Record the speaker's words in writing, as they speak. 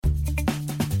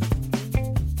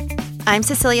I'm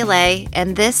Cecilia Lay,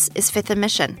 and this is Fifth and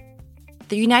Mission.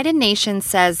 The United Nations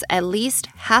says at least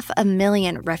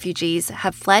 500,000 refugees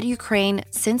have fled Ukraine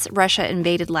since Russia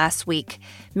invaded last week.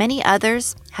 Many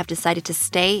others have decided to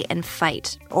stay and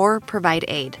fight or provide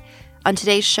aid. On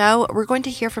today's show, we're going to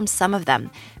hear from some of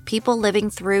them, people living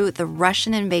through the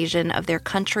Russian invasion of their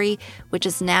country, which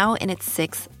is now in its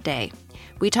 6th day.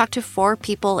 We talked to 4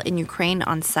 people in Ukraine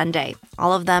on Sunday.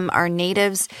 All of them are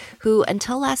natives who,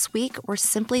 until last week, were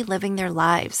simply living their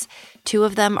lives. 2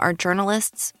 of them are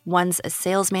journalists, one's a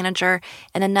sales manager,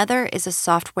 and another is a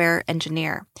software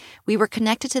engineer. We were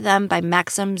connected to them by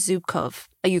Maxim Zubkov,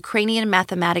 a Ukrainian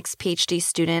mathematics PhD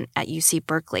student at UC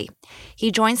Berkeley.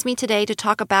 He joins me today to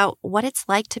talk about what it's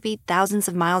like to be thousands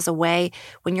of miles away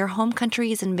when your home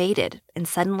country is invaded and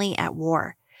suddenly at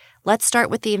war. Let's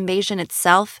start with the invasion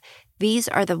itself. These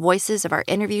are the voices of our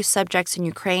interview subjects in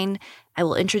Ukraine. I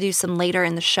will introduce them later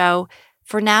in the show.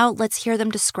 For now, let's hear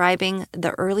them describing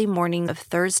the early morning of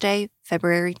Thursday,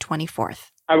 February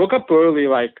 24th. I woke up early,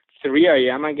 like 3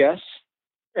 a.m., I guess,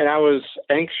 and I was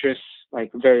anxious, like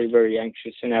very, very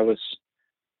anxious, and I was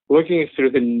looking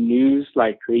through the news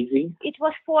like crazy. It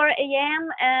was 4 a.m.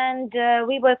 and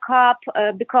we woke up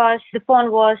because the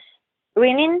phone was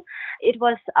ringing. It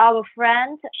was our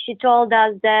friend. She told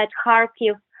us that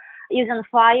Kharkiv is on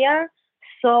fire,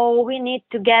 so we need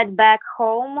to get back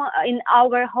home in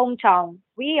our hometown.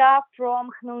 We are from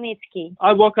Khmelnytsky.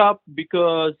 I woke up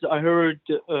because I heard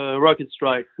rocket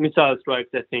strikes, missile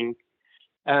strikes, I think.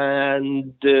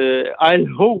 And I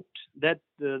hoped that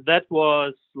that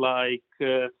was like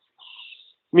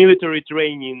military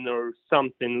training or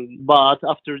something. But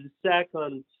after the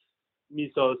second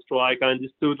missile strike, I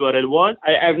understood what it was.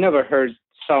 I've never heard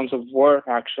sounds of war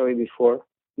actually before.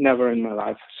 Never in my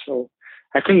life. So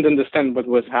I couldn't understand what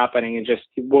was happening. I just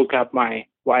woke up my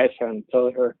wife and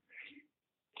told her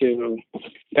to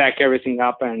pack everything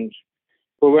up, and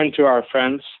we went to our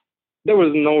friends. There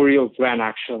was no real plan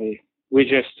actually. We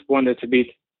just wanted to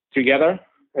be together,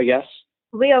 I guess.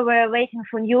 We were waiting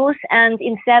for news, and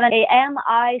in 7 a.m.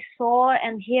 I saw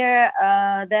and hear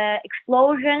the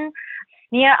explosion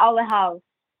near our house.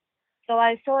 So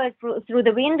I saw it through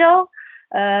the window.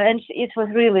 And it was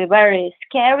really very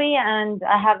scary, and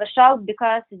I have a shock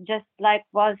because it just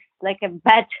was like a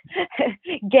bad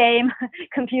game,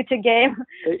 computer game.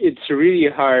 It's really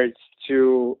hard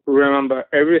to remember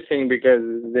everything because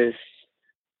these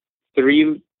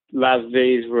 3 last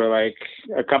days were like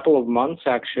a couple of months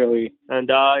actually. And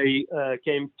I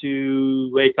came to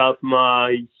wake up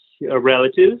my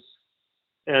relatives,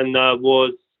 and I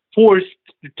was forced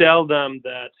to tell them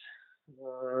that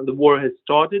the war has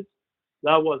started.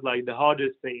 That was like the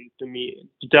hardest thing to me,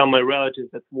 to tell my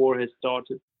relatives that war has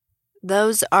started.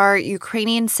 Those are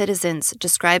Ukrainian citizens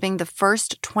describing the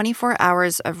first 24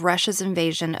 hours of Russia's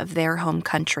invasion of their home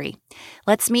country.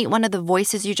 Let's meet one of the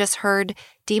voices you just heard.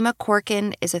 Dima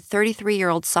Korkin is a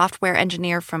 33-year-old software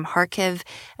engineer from Kharkiv,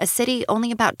 a city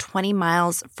only about 20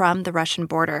 miles from the Russian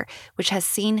border, which has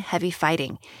seen heavy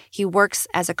fighting. He works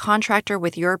as a contractor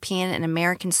with European and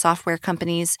American software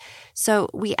companies. So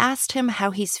we asked him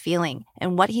how he's feeling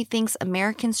and what he thinks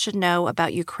Americans should know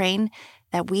about Ukraine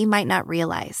that we might not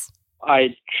realize.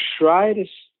 I try to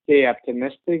stay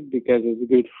optimistic because it's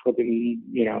good for the,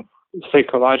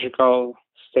 psychological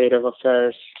state of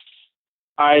affairs.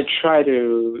 I try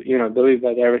to, believe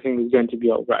that everything is going to be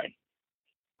all right.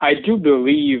 I do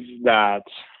believe that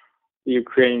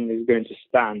Ukraine is going to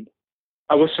stand.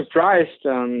 I was surprised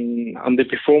on the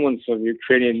performance of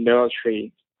Ukrainian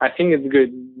military. I think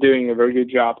it's doing a very good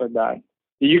job at that.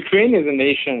 Ukraine is a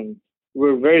nation.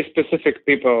 We're very specific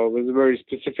people with very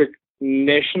specific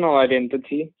national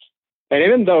identity. And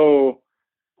even though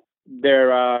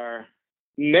there are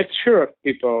mixture of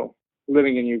people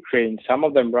living in Ukraine, some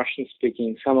of them Russian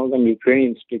speaking, some of them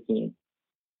Ukrainian speaking,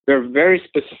 they're very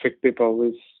specific people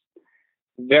with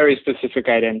very specific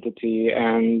identity.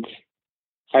 And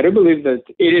I do believe that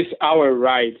it is our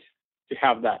right to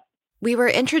have that. We were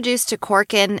introduced to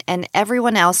Korkin and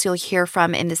everyone else you'll hear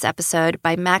from in this episode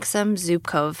by Maxim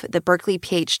Zubkov, the Berkeley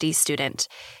PhD student.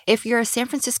 If you're a San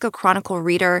Francisco Chronicle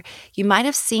reader, you might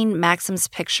have seen Maxim's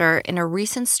picture in a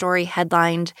recent story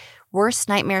headlined Worst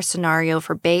Nightmare Scenario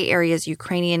for Bay Area's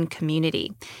Ukrainian Community.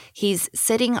 He's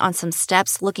sitting on some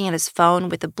steps looking at his phone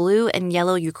with the blue and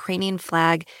yellow Ukrainian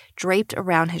flag draped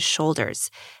around his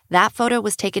shoulders. That photo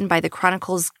was taken by the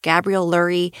Chronicle's Gabriel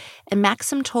Lurie, and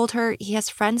Maxim told her he has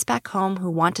friends back home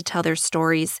who want to tell their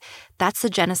stories. That's the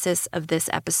genesis of this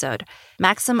episode.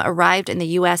 Maxim arrived in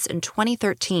the U.S. in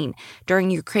 2013 during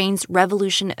Ukraine's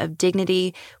Revolution of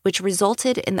Dignity, which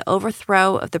resulted in the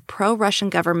overthrow of the pro-Russian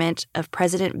government of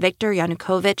President Viktor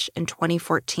Yanukovych in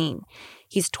 2014.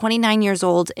 He's 29 years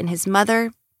old, and his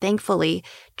mother, thankfully,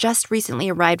 just recently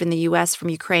arrived in the U.S. from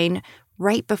Ukraine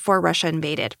right before Russia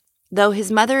invaded. Though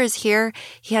his mother is here,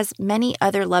 he has many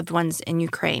other loved ones in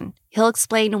Ukraine. He'll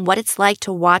explain what it's like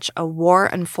to watch a war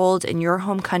unfold in your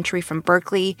home country from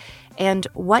Berkeley and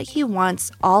what he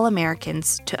wants all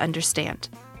Americans to understand.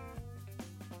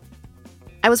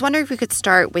 I was wondering if we could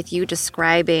start with you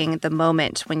describing the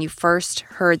moment when you first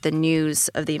heard the news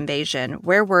of the invasion.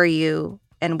 Where were you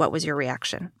and what was your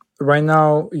reaction? Right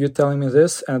now, you're telling me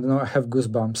this, and I don't know, I have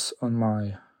goosebumps on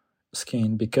my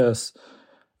skin because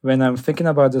when I'm thinking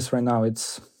about this right now,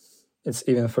 it's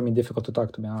even for me difficult to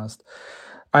talk, to be honest.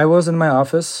 I was in my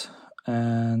office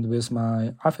and with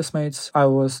my office mates. I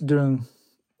was during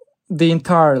the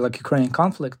entire Ukrainian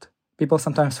conflict. People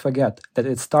sometimes forget that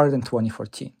it started in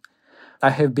 2014. I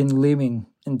have been living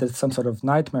in some sort of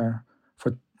nightmare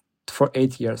for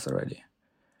 8 years already.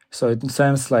 So it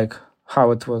seems like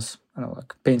how it was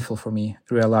painful for me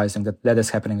realizing that is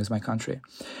happening with my country.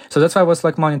 So that's why I was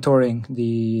monitoring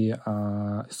the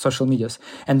social medias.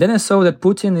 And then I saw that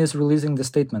Putin is releasing the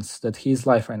statements that he's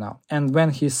live right now. And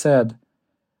when he said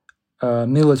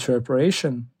military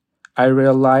operation, I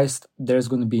realized there's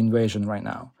going to be invasion right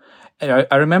now. And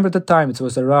I remember the time, it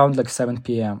was around 7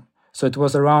 p.m. So it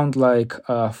was around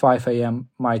 5 a.m.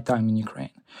 my time in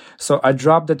Ukraine. So I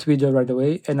dropped that video right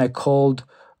away and I called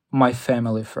my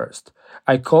family first.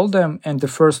 I called them and the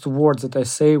first words that I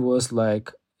say was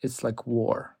it's like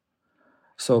war.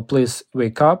 So please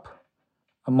wake up,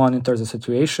 monitor the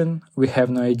situation. We have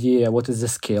no idea what is the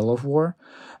scale of war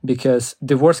because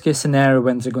the worst case scenario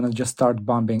when they're going to just start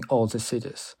bombing all the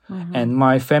cities. Mm-hmm. And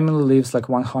my family lives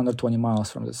 120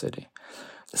 miles from the city.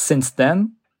 Since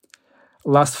then,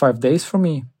 last 5 days for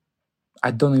me,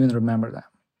 I don't even remember them,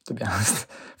 to be honest.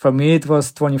 For me, it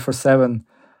was 24/7.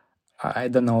 I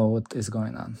don't know what is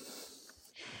going on.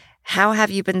 How have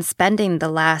you been spending the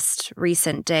last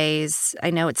recent days?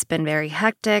 I know it's been very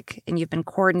hectic and you've been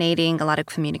coordinating a lot of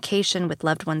communication with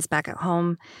loved ones back at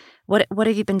home. What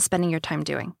have you been spending your time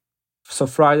doing? So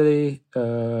Friday,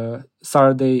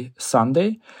 Saturday,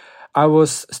 Sunday, I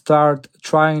was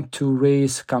trying to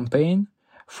raise campaign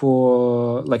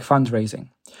for fundraising.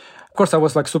 Of course, I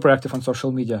was super active on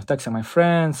social media, texting my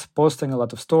friends, posting a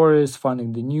lot of stories,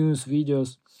 finding the news,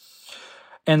 videos.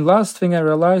 And last thing I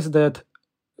realized that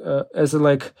as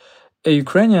a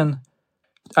Ukrainian,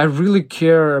 I really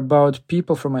care about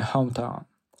people from my hometown.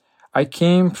 I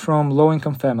came from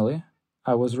low-income family.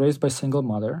 I was raised by single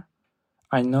mother.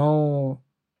 I know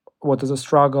what is a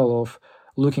struggle of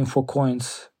looking for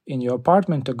coins in your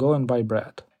apartment to go and buy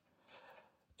bread.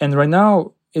 And right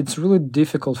now, it's really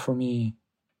difficult for me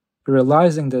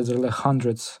realizing that there are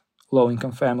hundreds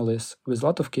low-income families with a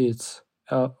lot of kids,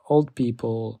 old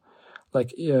people,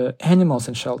 animals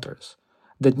in shelters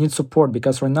that need support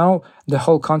because right now the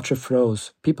whole country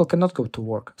froze. People cannot go to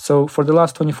work. So for the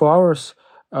last 24 hours,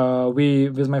 we,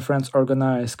 with my friends,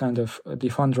 organized kind of the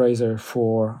fundraiser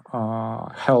for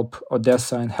Help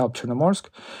Odessa and Help Chernomorsk.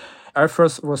 I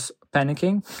first was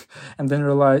panicking and then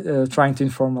trying to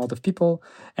inform a lot of people.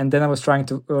 And then I was trying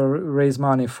to raise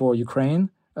money for Ukraine,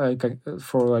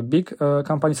 for big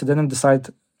companies. So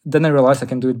then I realized I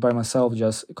can do it by myself,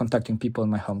 just contacting people in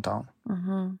my hometown.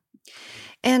 Mm-hmm.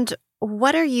 And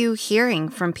what are you hearing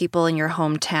from people in your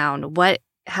hometown? What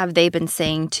have they been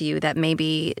saying to you that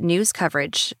maybe news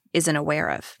coverage isn't aware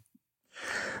of?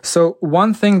 So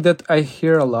one thing that I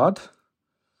hear a lot,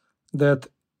 that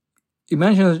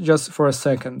imagine just for a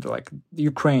second,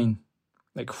 Ukraine,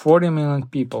 40 million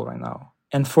people right now.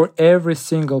 And for every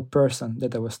single person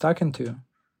that I was talking to,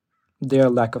 their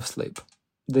lack of sleep.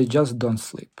 They just don't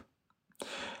sleep.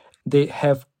 They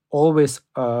have always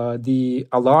the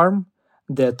alarm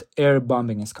that air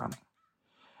bombing is coming.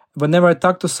 Whenever I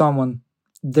talk to someone,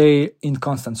 they're in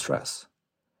constant stress.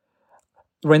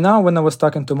 Right now, when I was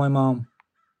talking to my mom,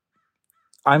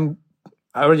 I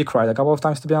already cried a couple of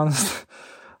times, to be honest,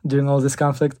 during all this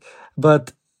conflict.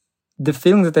 But the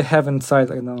feeling that I have inside,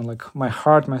 my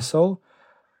heart, my soul,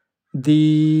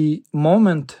 the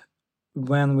moment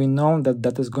when we know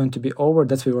that is going to be over,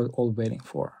 that's what we were all waiting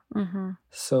for. Mm-hmm.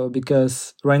 So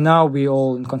because right now we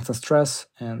all in constant stress,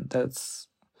 and that's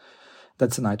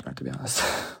a nightmare, to be honest.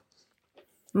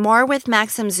 More with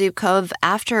Maxim Zubkov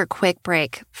after a quick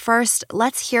break. First,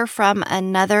 let's hear from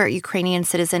another Ukrainian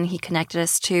citizen he connected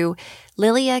us to.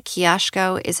 Lilia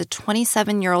Kiashko is a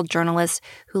 27-year-old journalist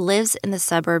who lives in the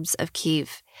suburbs of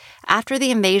Kyiv. After the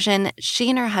invasion, she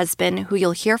and her husband, who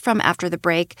you'll hear from after the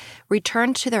break,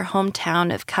 returned to their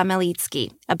hometown of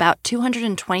Khmelnytsky, about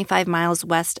 225 miles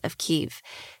west of Kyiv.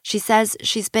 She says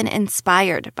she's been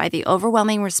inspired by the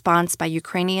overwhelming response by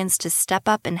Ukrainians to step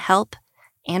up and help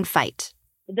and fight.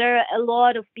 There are a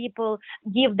lot of people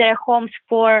give their homes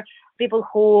for people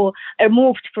who are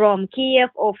moved from Kiev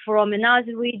or from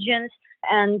another regions,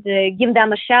 and give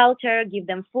them a shelter, give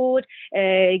them food,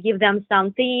 give them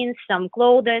some things, some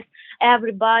clothes.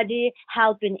 Everybody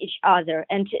helping each other,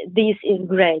 and this is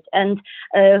great. And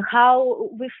how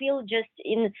we feel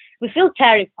we feel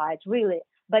terrified, really,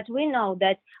 but we know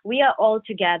that we are all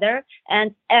together,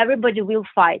 and everybody will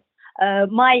fight.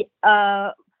 My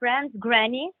friend's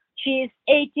granny, she is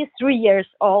 83 years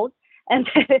old, and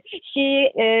she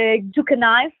took a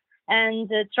knife and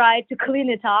tried to clean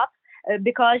it up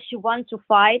because she wants to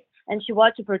fight and she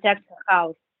wants to protect her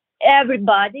house.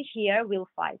 Everybody here will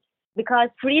fight because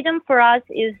freedom for us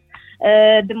is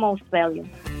the most valuable.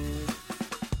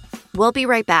 We'll be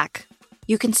right back.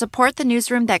 You can support the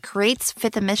newsroom that creates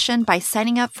Fifth and Mission by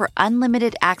signing up for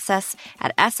unlimited access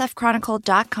at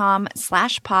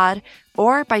sfchronicle.com/pod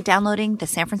or by downloading the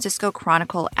San Francisco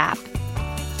Chronicle app.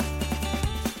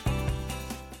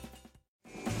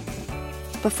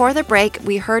 Before the break,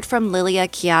 we heard from Lilia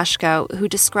Kiashko, who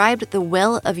described the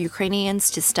will of Ukrainians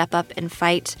to step up and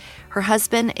fight. Her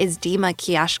husband is Dima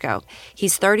Kiashko.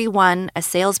 He's 31, a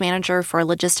sales manager for a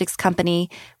logistics company.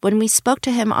 When we spoke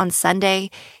to him on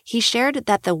Sunday, he shared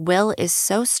that the will is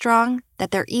so strong that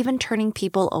they're even turning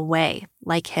people away,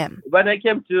 like him. When I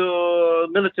came to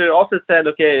military officer said,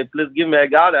 okay, please give me a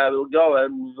gun, I will go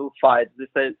and we'll fight. They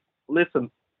said,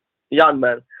 listen, young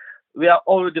man, we are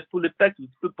already fully packed with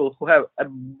people who have a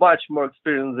much more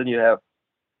experience than you have.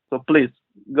 So please,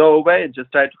 go away and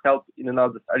just try to help in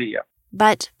another area.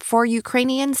 But for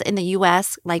Ukrainians in the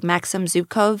U.S., like Maxim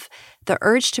Zubkov, the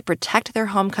urge to protect their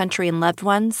home country and loved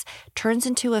ones turns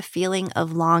into a feeling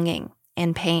of longing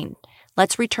and pain.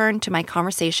 Let's return to my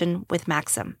conversation with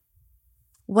Maxim.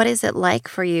 What is it like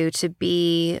for you to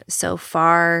be so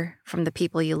far from the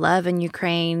people you love in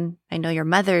Ukraine? I know your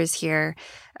mother is here,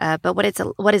 but what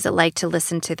is it like to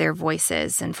listen to their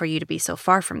voices and for you to be so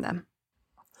far from them?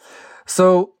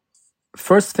 So,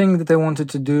 first thing that I wanted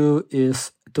to do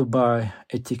is to buy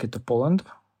a ticket to Poland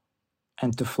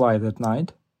and to fly that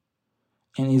night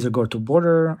and either go to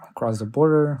border, cross the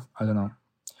border, I don't know.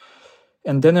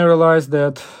 And then I realized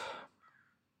that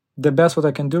the best what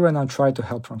I can do right now, try to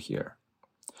help from here.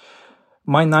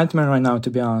 My nightmare right now,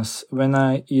 to be honest, when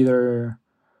I either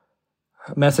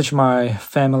message my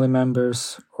family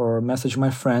members or message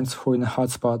my friends who are in the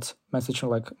hotspots, message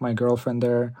like my girlfriend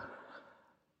there,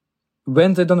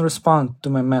 when they don't respond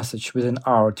to my message within an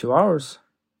hour, 2 hours,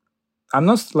 I'm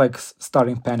not like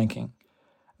starting panicking,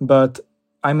 but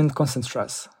I'm in constant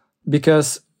stress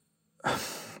because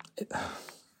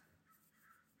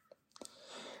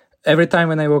every time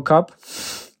when I woke up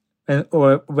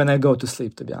or when I go to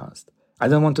sleep, to be honest, I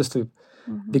don't want to sleep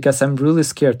because I'm really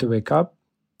scared to wake up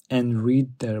and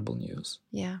read terrible news.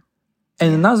 Yeah.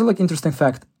 And another like interesting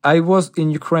fact, I was in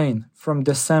Ukraine from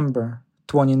December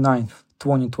 29th,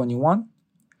 2021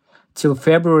 till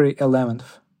February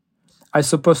 11th. I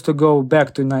supposed to go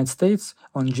back to the United States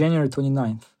on January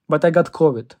 29th, but I got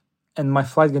COVID and my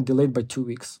flight got delayed by 2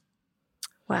 weeks.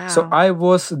 Wow. So I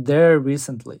was there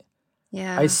recently.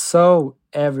 Yeah. I saw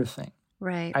everything.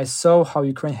 Right. I saw how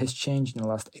Ukraine has changed in the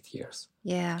last 8 years.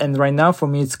 Yeah. And right now, for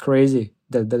me, it's crazy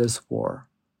that there is war.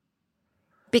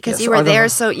 Because Yeah, you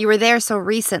were there so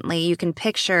recently, you can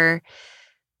picture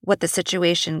what the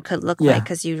situation could look like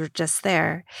because you were just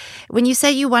there. When you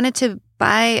say you wanted to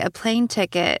buy a plane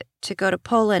ticket to go to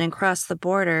Poland and cross the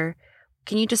border,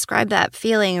 can you describe that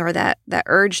feeling or that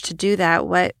urge to do that?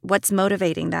 What's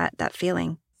motivating that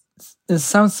feeling? In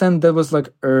some sense, there was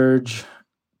like urge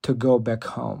to go back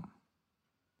home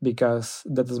because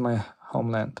that is my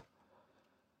homeland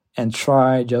and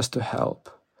try just to help.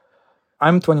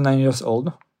 I'm 29 years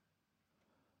old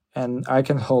and I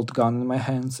can hold gun in my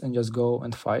hands and just go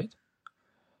and fight.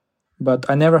 But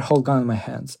I never hold gun in my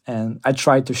hands and I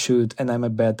try to shoot and I'm a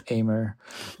bad aimer,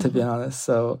 to be honest.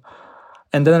 So,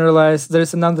 and then I realized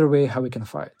there's another way how we can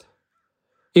fight.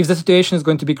 If the situation is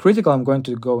going to be critical, I'm going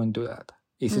to go and do that.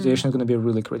 If the situation is going to be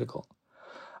really critical.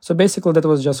 So basically that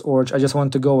was just urge. I just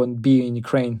wanted to go and be in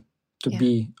Ukraine to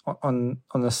be on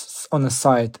a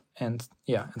site and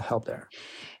help there.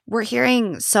 We're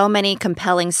hearing so many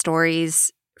compelling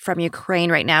stories from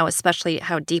Ukraine right now, especially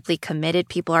how deeply committed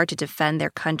people are to defend their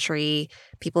country,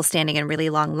 people standing in really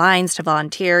long lines to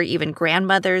volunteer, even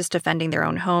grandmothers defending their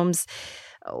own homes.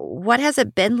 What has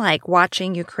it been like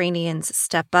watching Ukrainians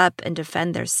step up and defend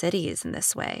their cities in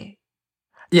this way?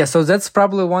 Yeah, so that's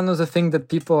probably one of the things that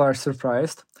people are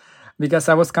surprised, because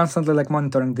I was constantly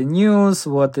monitoring the news,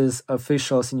 what is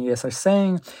officials in US are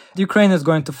saying. Ukraine is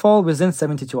going to fall within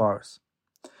 72 hours.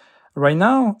 Right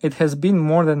now, it has been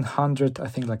more than 100, I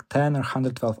think 10 or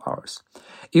 112 hours.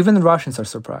 Even Russians are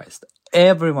surprised.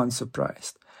 Everyone's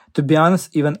surprised. To be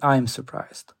honest, even I'm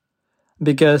surprised.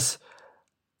 Because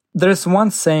there's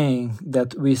one saying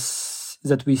that we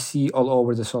see all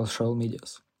over the social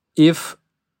medias. If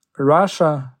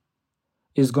Russia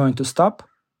is going to stop,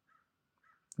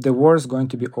 the war is going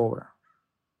to be over.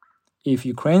 If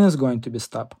Ukraine is going to be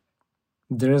stopped,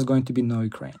 there is going to be no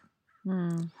Ukraine.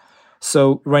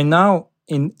 So right now,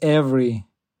 in every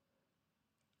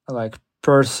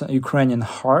Ukrainian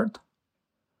heart,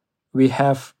 we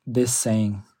have this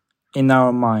saying in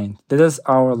our mind. That is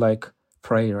our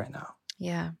prayer right now.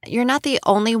 Yeah. You're not the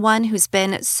only one who's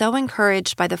been so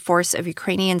encouraged by the force of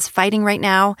Ukrainians fighting right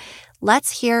now.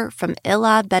 Let's hear from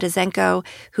Ilya Bedezenko,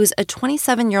 who's a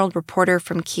 27-year-old reporter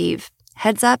from Kyiv.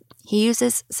 Heads up, he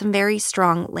uses some very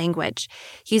strong language.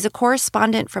 He's a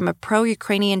correspondent from a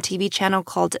pro-Ukrainian TV channel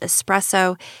called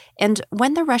Espresso, and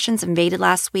when the Russians invaded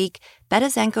last week,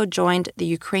 Bedezenko joined the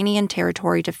Ukrainian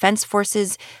Territory Defense Forces,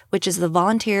 which is the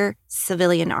volunteer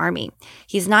civilian army.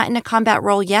 He's not in a combat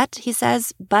role yet, he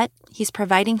says, but he's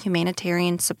providing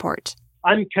humanitarian support.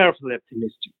 I'm carefully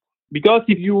optimistic, because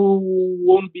if you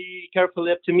won't be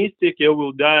carefully optimistic, you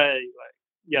will die like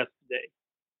yesterday.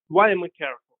 Why am I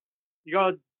careful?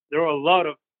 Because there are a lot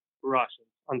of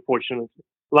Russians, unfortunately,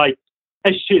 like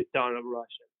a shit ton of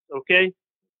Russians, okay?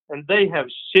 And they have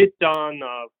shit ton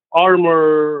of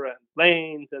armor and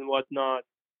planes and whatnot,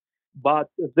 but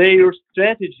their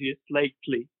strategies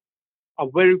lately are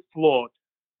very flawed.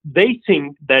 They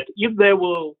think that if they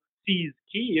will seize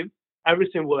Kyiv,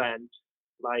 everything will end,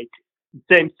 like the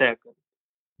same second.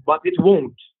 But it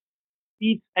won't.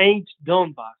 It ain't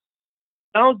Donbass.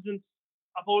 Thousands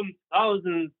upon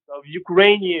thousands of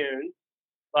Ukrainians,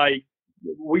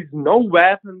 with no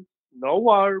weapons, no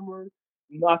armor,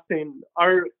 nothing,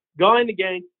 are going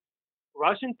against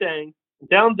Russian tanks,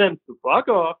 telling them to fuck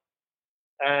off,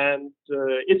 and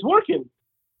it's working.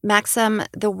 Maxim,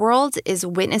 the world is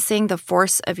witnessing the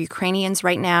force of Ukrainians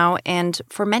right now, and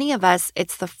for many of us,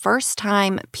 it's the first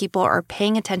time people are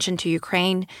paying attention to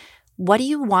Ukraine. What do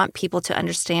you want people to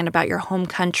understand about your home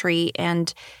country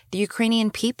and the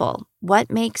Ukrainian people? What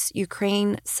makes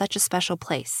Ukraine such a special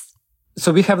place?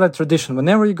 So we have that tradition.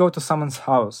 Whenever you go to someone's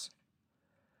house,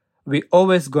 we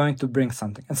always going to bring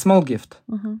something, a small gift.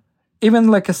 Mm-hmm.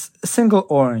 Even a single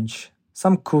orange,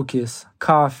 some cookies,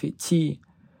 coffee, tea.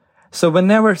 So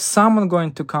whenever someone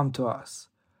going to come to us,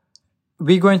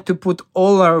 we're going to put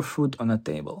all our food on a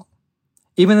table.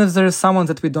 Even if there is someone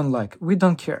that we don't like, we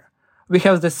don't care. We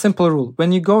have this simple rule.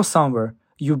 When you go somewhere,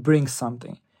 you bring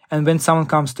something. And when someone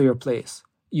comes to your place,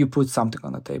 you put something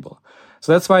on the table.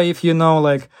 So that's why if you know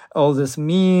all these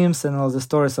memes and all the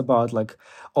stories about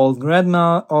old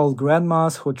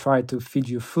grandmas who try to feed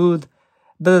you food,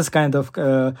 that is kind of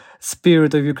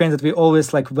spirit of Ukraine that we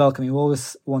always welcome. We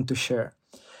always want to share.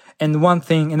 And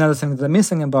another thing that I'm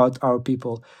missing about our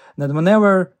people, that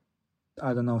whenever,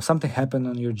 something happened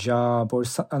on your job or,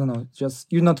 just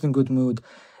you're not in a good mood,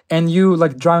 and you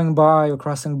driving by or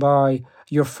crossing by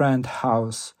your friend's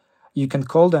house, you can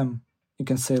call them, you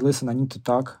can say, listen, I need to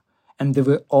talk, and they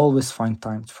will always find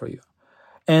time for you.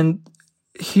 And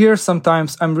here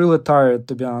sometimes I'm really tired,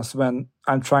 to be honest, when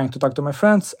I'm trying to talk to my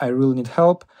friends, I really need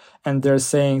help, and they're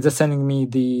sending me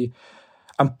the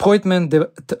appointment,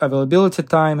 the availability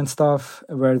time and stuff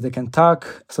where they can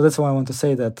talk. So that's why I want to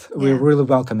say that we're really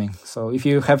welcoming. So if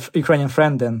you have a Ukrainian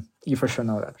friend, then you for sure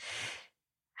know that.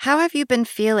 How have you been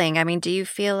feeling? I mean, do you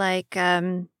feel like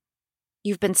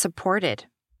you've been supported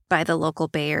by the local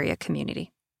Bay Area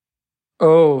community?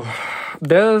 Oh,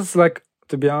 there's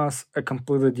to be honest, a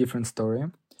completely different story.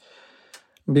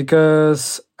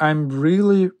 Because I'm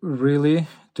really, really,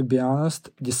 to be honest,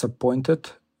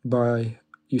 disappointed by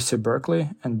UC Berkeley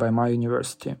and by my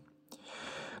university.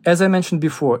 As I mentioned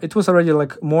before, it was already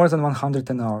more than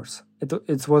 110 hours.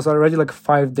 It was already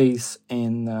 5 days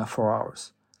in 4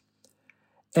 hours.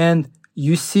 And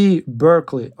UC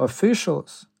Berkeley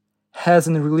officials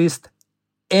hasn't released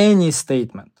any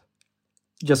statement,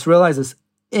 just realize this,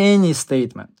 any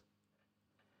statement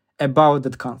about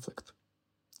that conflict.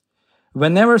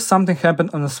 Whenever something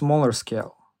happened on a smaller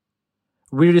scale,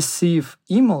 we receive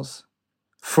emails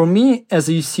For me, as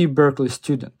a UC Berkeley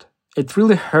student, it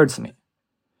really hurts me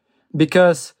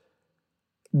because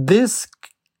this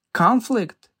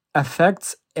conflict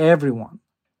affects everyone.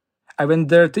 I went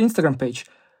there to Instagram page,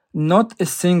 not a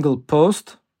single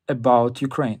post about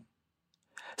Ukraine.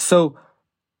 So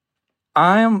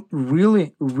I am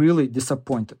really, really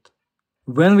disappointed.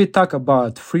 When we talk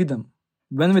about freedom,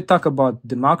 when we talk about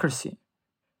democracy,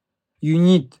 you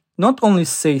need not only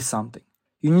say something,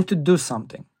 you need to do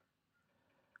something.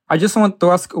 I just want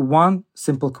to ask one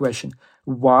simple question.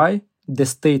 Why the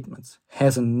statements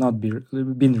hasn't not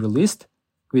been released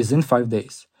within 5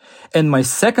 days? And my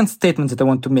second statement that I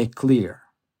want to make clear,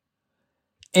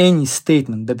 any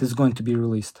statement that is going to be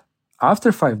released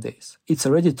after 5 days, it's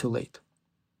already too late.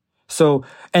 So,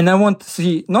 and I want to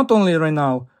see not only right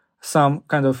now some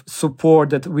kind of support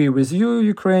that we with you,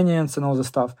 Ukrainians, and all the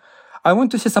stuff. I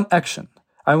want to see some action.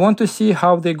 I want to see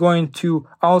how they're going to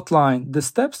outline the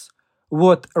steps,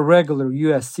 what a regular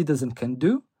US citizen can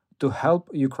do to help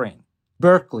Ukraine.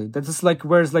 Berkeley, that is like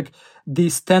where's like the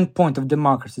standpoint of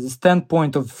democracy, the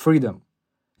standpoint of freedom.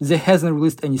 They hasn't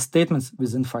released any statements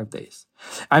within 5 days.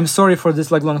 I'm sorry for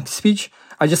this like long speech.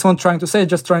 I just want trying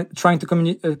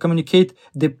to communicate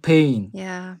the pain.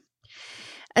 Yeah.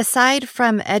 Aside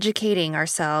from educating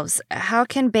ourselves, how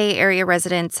can Bay Area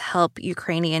residents help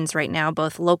Ukrainians right now,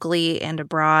 both locally and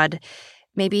abroad?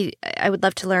 Maybe I would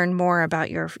love to learn more about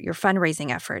your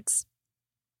fundraising efforts.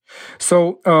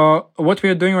 So what we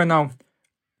are doing right now,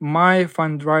 my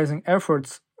fundraising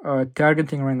efforts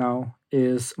targeting right now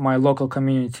is my local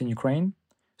community in Ukraine.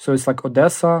 So it's like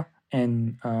Odessa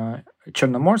and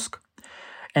Chernomorsk.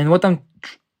 And what I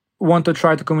want to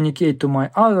try to communicate to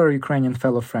my other Ukrainian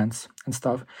fellow friends and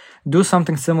stuff, do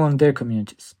something similar in their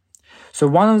communities. So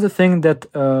one of the things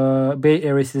that Bay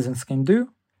Area citizens can do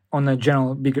on a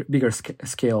general bigger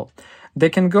scale, they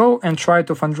can go and try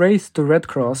to fundraise to Red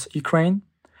Cross Ukraine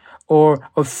or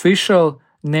official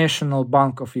National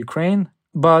Bank of Ukraine.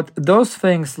 But those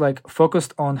things like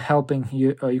focused on helping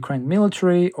Ukraine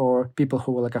military or people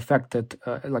who were like affected,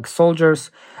 like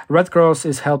soldiers. Red Cross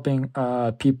is helping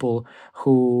people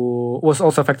who was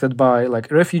also affected by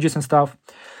like refugees and stuff.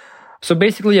 So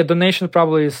basically a donation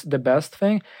probably is the best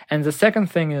thing. And the second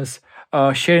thing is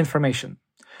share information.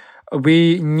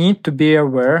 We need to be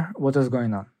aware what is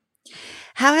going on.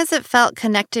 How has it felt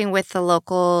connecting with the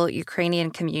local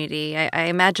Ukrainian community? I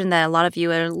imagine that a lot of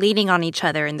you are leaning on each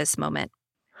other in this moment.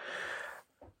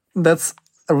 That's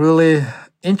really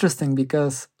interesting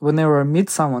because whenever I meet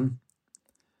someone,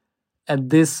 at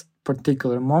this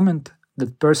particular moment,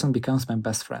 that person becomes my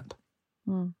best friend.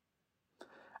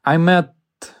 I met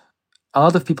a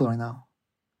lot of people right now.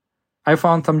 I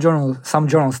found some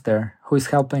journalists there who is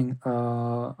helping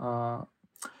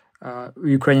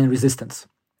Ukrainian resistance.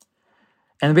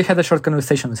 And we had a short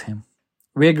conversation with him.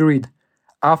 We agreed,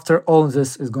 after all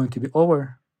this is going to be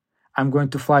over, I'm going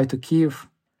to fly to Kyiv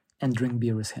and drink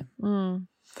beer with him.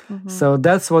 Mm-hmm. So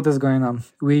that's what is going on.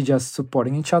 We just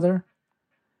supporting each other.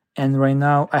 And right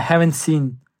now, I haven't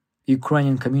seen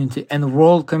Ukrainian community and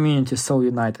world community so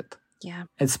united. Yeah.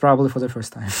 It's probably for the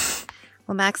first time.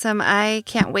 Well, Maxim, I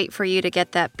can't wait for you to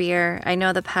get that beer. I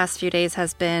know the past few days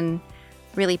has been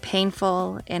really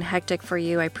painful and hectic for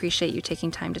you. I appreciate you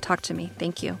taking time to talk to me.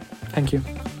 Thank you. Thank you.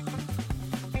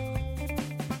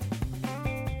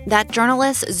 That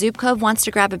journalist Zubkov wants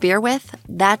to grab a beer with,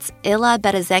 that's Illa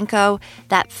Betezenko,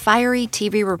 that fiery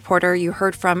TV reporter you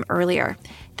heard from earlier.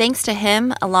 Thanks to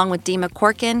him, along with Dima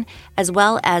Korkin, as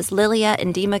well as Lilia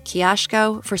and Dima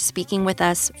Kiashko for speaking with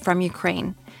us from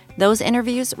Ukraine. Those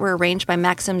interviews were arranged by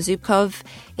Maxim Zubkov.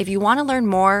 If you want to learn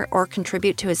more or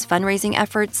contribute to his fundraising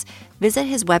efforts, visit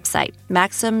his website,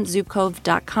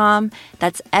 maximzubkov.com.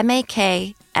 That's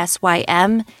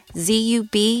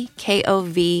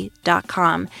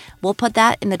MAKSYMZUBKOV.com. We'll put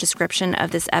that in the description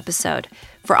of this episode.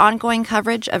 For ongoing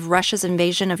coverage of Russia's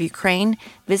invasion of Ukraine,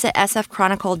 visit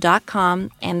sfchronicle.com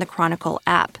and the Chronicle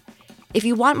app. If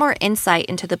you want more insight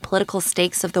into the political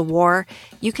stakes of the war,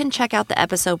 you can check out the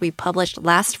episode we published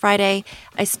last Friday.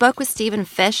 I spoke with Stephen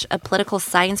Fish, a political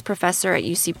science professor at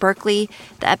UC Berkeley.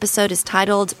 The episode is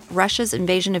titled Russia's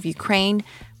Invasion of Ukraine.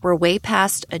 We're way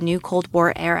past a new Cold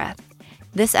War era.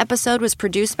 This episode was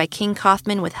produced by King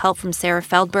Kaufman with help from Sarah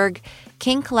Feldberg.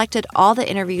 King collected all the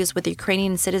interviews with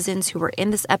Ukrainian citizens who were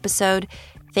in this episode.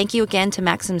 Thank you again to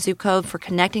Maxim Zubkov for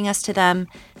connecting us to them.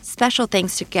 Special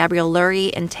thanks to Gabrielle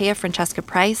Lurie and Taya Francesca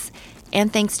Price.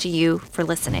 And thanks to you for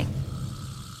listening.